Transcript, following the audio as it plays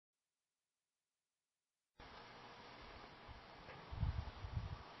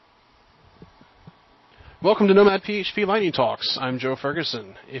Welcome to Nomad PHP Lightning Talks. I'm Joe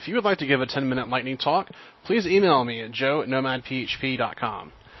Ferguson. If you would like to give a 10-minute lightning talk, please email me at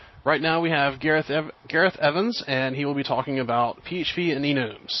joe@nomadphp.com. Right now we have Gareth Evans, and he will be talking about PHP and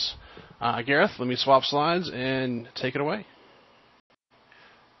Enums. Gareth, let me swap slides and take it away.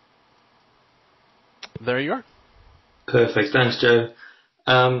 There you are. Perfect. Thanks, Joe.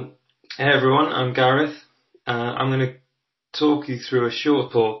 Hey everyone, I'm Gareth. I'm going to talk you through a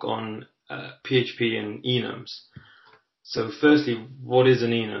short talk on PHP and enums. So firstly, what is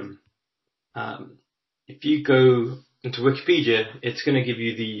an enum? If you go into Wikipedia, it's going to give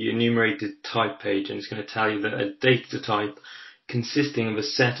you the enumerated type page, and it's going to tell you that a data type consisting of a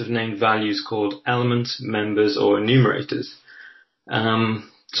set of named values called elements, members, or enumerators.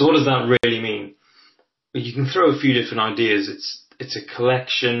 So what does that really mean? Well, you can throw a few different ideas. It's a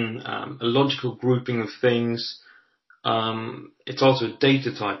collection, a logical grouping of things. It's also a data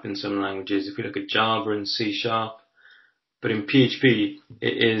type in some languages, if we look at Java and C#, but in PHP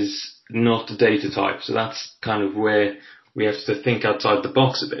it is not a data type, so that's kind of where we have to think outside the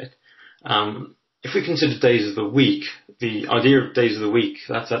box a bit. If we consider days of the week, the idea of days of the week,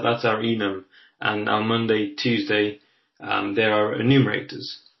 that's our enum, and our Monday, Tuesday, there are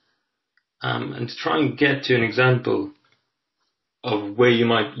enumerators. And to try and get to an example of where you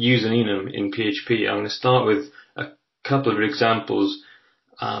might use an enum in PHP, I'm going to start with a couple of examples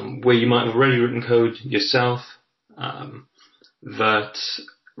where you might have already written code yourself that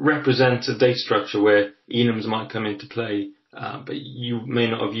represents a data structure where enums might come into play, but you may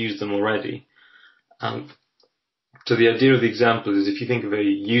not have used them already. So the idea of the example is if you think of a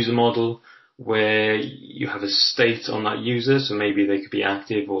user model where you have a state on that user, so maybe they could be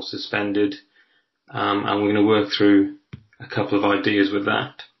active or suspended, and we're going to work through a couple of ideas with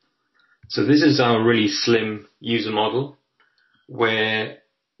that. So this is our really slim user model where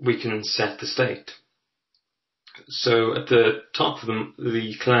we can set the state. So at the top of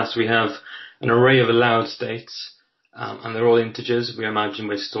the class we have an array of allowed states, and they're all integers. We imagine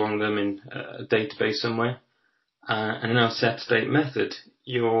we're storing them in a database somewhere. And in our setState method,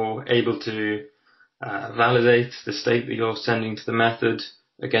 you're able to validate the state that you're sending to the method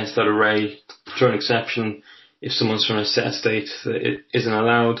against that array, throw an exception if someone's from a set state that it isn't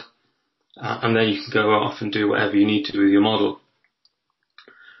allowed, and then you can go off and do whatever you need to with your model.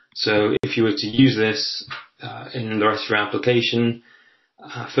 So if you were to use this in the rest of your application,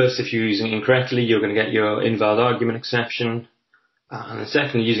 first, if you're using it incorrectly, you're going to get your invalid argument exception, and then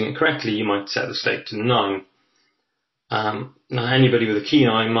secondly, using it correctly, you might set the state to 9. Now anybody with a keen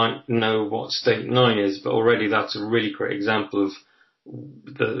eye might know what state 9 is, but already that's a really great example of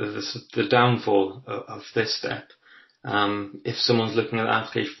the downfall of this step. If someone's looking at the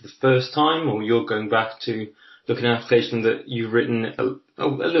application for the first time, or you're going back to look at an application that you've written a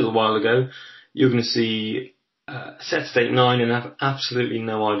little while ago, you're going to see set state 9 and have absolutely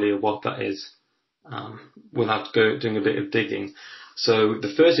no idea what that is. We'll have to go doing a bit of digging. So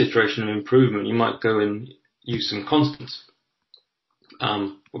the first iteration of improvement, you might go and use some constants.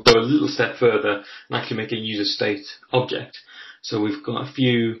 We'll go a little step further and actually make a user state object. So we've got a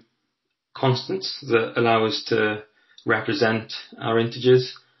few constants that allow us to represent our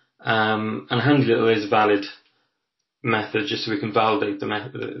integers, and a handy little is valid method just so we can validate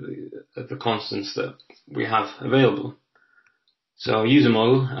the constants that we have available. So our user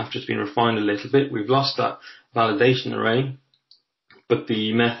model, after it's been refined a little bit, we've lost that validation array, but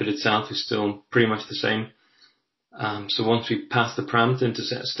the method itself is still pretty much the same. So once we pass the parameter into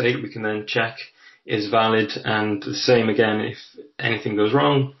set state, we can then check is valid, and the same again, if anything goes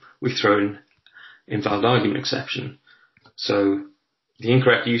wrong, we throw in invalid argument exception. So the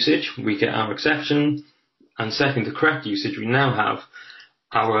incorrect usage, we get our exception, and second, the correct usage, we now have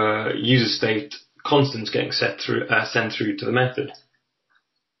our user state constants getting sent through to the method.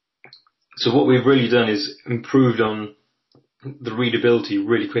 So what we've really done is improved on the readability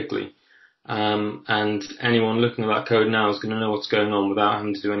really quickly. And anyone looking at that code now is going to know what's going on without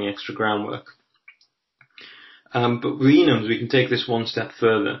having to do any extra groundwork. But with enums, we can take this one step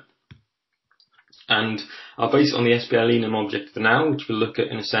further. And I'll base it on the SPL enum object for now, which we'll look at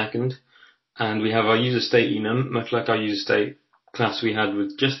in a second. And we have our user state enum, much like our user state class we had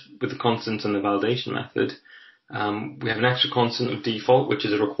with the constant and the validation method. We have an extra constant of default, which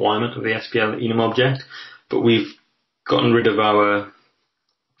is a requirement of the SPL enum object, but we've gotten rid of our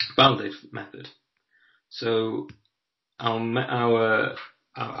validate method. So our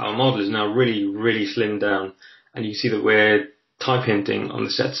model is now really, really slimmed down, and you see that we're type hinting on the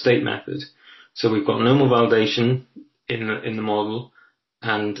set state method. So we've got no more validation in the model,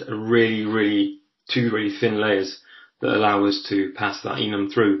 and two really thin layers that allow us to pass that enum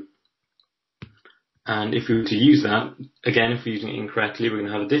through. And if we were to use that, again, if we're using it incorrectly, we're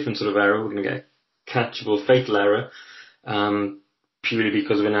going to have a different sort of error. We're going to get a catchable fatal error, purely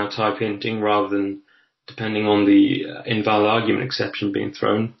because we're now type hinting rather than depending on the invalid argument exception being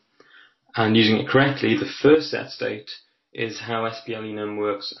thrown. And using it correctly, the first set state is how SPL Enum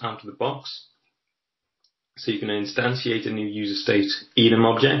works out of the box. So you can instantiate a new user state Enum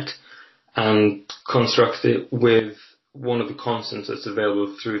object and construct it with one of the constants that's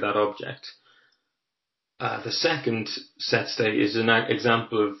available through that object. The second set state is an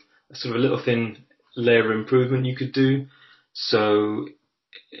example of a sort of a little thin layer improvement you could do. So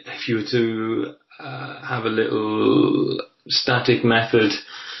if you were to have a little static method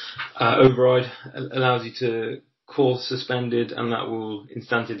override, allows you to call suspended, and that will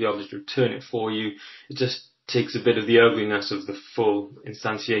instantiate the object, return it for you. It just takes a bit of the ugliness of the full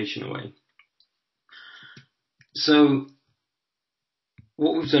instantiation away. So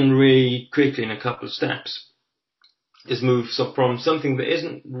what we've done really quickly in a couple of steps is move from something that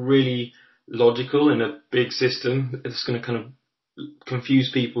isn't really logical in a big system, it's going to kind of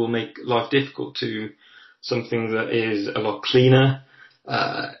confuse people, make life difficult, to something that is a lot cleaner,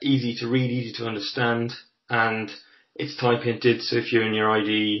 easy to read, easy to understand, and it's type hinted. So if you're in your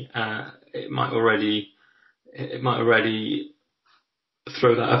ID, it might already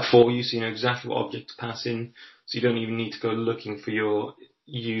throw that up for you, so you know exactly what object to pass in. So you don't even need to go looking for your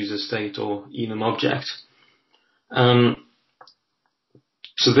user state or enum object.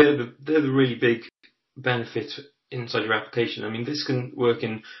 So they're the really big benefits inside your application. I mean, this can work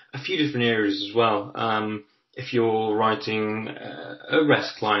in a few different areas as well. If you're writing a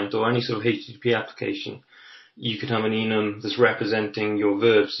REST client or any sort of HTTP application, you could have an enum that's representing your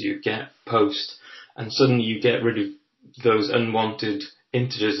verbs. So you get post, and suddenly you get rid of those unwanted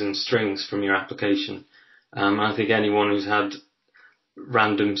integers and strings from your application. I think anyone who's had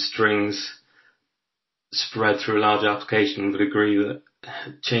random strings spread through a large application would agree that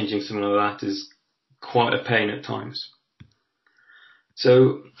changing something like that is quite a pain at times.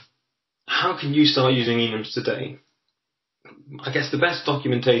 So how can you start using enums today? I guess the best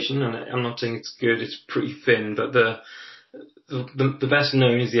documentation, and I'm not saying it's good, it's pretty thin, but the best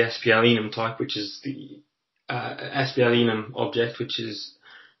known is the SPL enum type, which is the SPL enum object, which is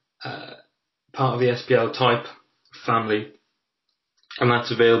part of the SPL type family, and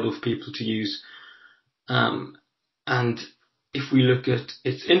that's available for people to use. And if we look at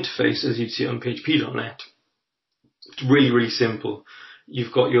its interface, as you'd see on PHP.net, it's really, really simple.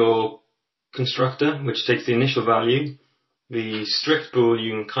 You've got your constructor, which takes the initial value. The strict bool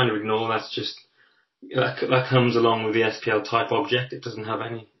you can kind of ignore. That's just that comes along with the SPL type object. It doesn't have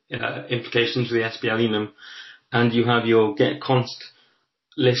any implications with the SPL enum. And you have your getConst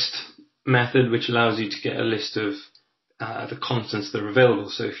list method, which allows you to get a list of the constants that are available.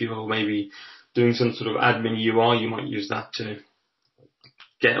 So if you're maybe doing some sort of admin UI, you might use that to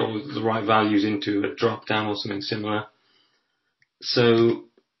get all the right values into a drop down or something similar. So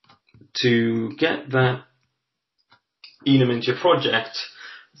to get that enum into your project,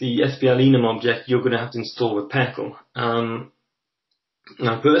 the SPL enum object you're going to have to install with Peckle.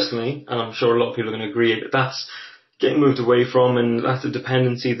 Now personally, and I'm sure a lot of people are going to agree, that that's getting moved away from, and that's a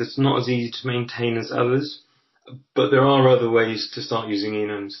dependency that's not as easy to maintain as others. But there are other ways to start using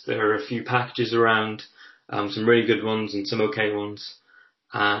enums. There are a few packages around, some really good ones and some okay ones,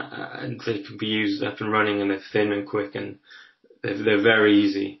 and they can be used up and running, and they're thin and quick, and they're very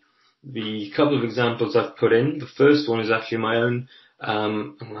easy. The couple of examples I've put in, the first one is actually my own,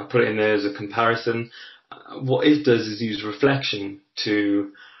 and I put it in there as a comparison. What it does is use reflection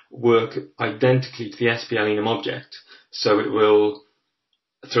to work identically to the SPL enum object. So it will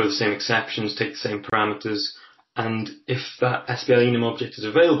throw the same exceptions, take the same parameters, and if that SPL enum object is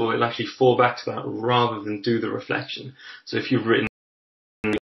available, it'll actually fall back to that rather than do the reflection. So if you've written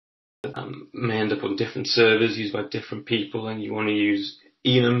may end up on different servers used by different people, and you want to use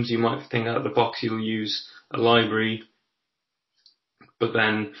enums, you might think out of the box you'll use a library, but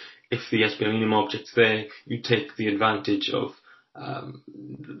then if the SPL enum object's there, you take the advantage of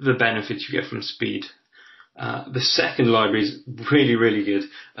the benefits you get from speed. The second library is really, really good.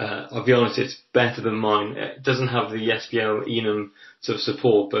 I'll be honest, it's better than mine. It doesn't have the SPL enum sort of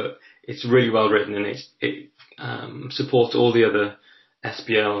support, but it's really well written, and it supports all the other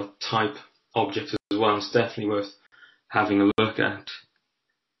SPL type objects as well. It's definitely worth having a look at.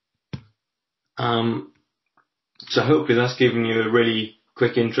 So hopefully that's given you a really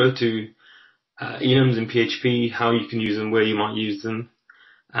quick intro to enums in PHP, how you can use them, where you might use them.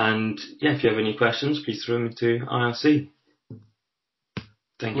 And yeah, if you have any questions, please throw them into IRC.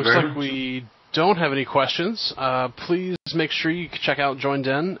 Thank you Looks very like much. we don't have any questions. Please make sure you check out Joined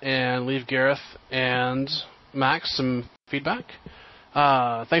In and leave Gareth and Max some feedback.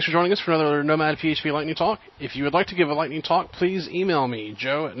 Thanks for joining us for another Nomad PHP Lightning Talk. If you would like to give a Lightning Talk, please email me,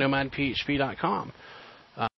 joe@nomadphp.com.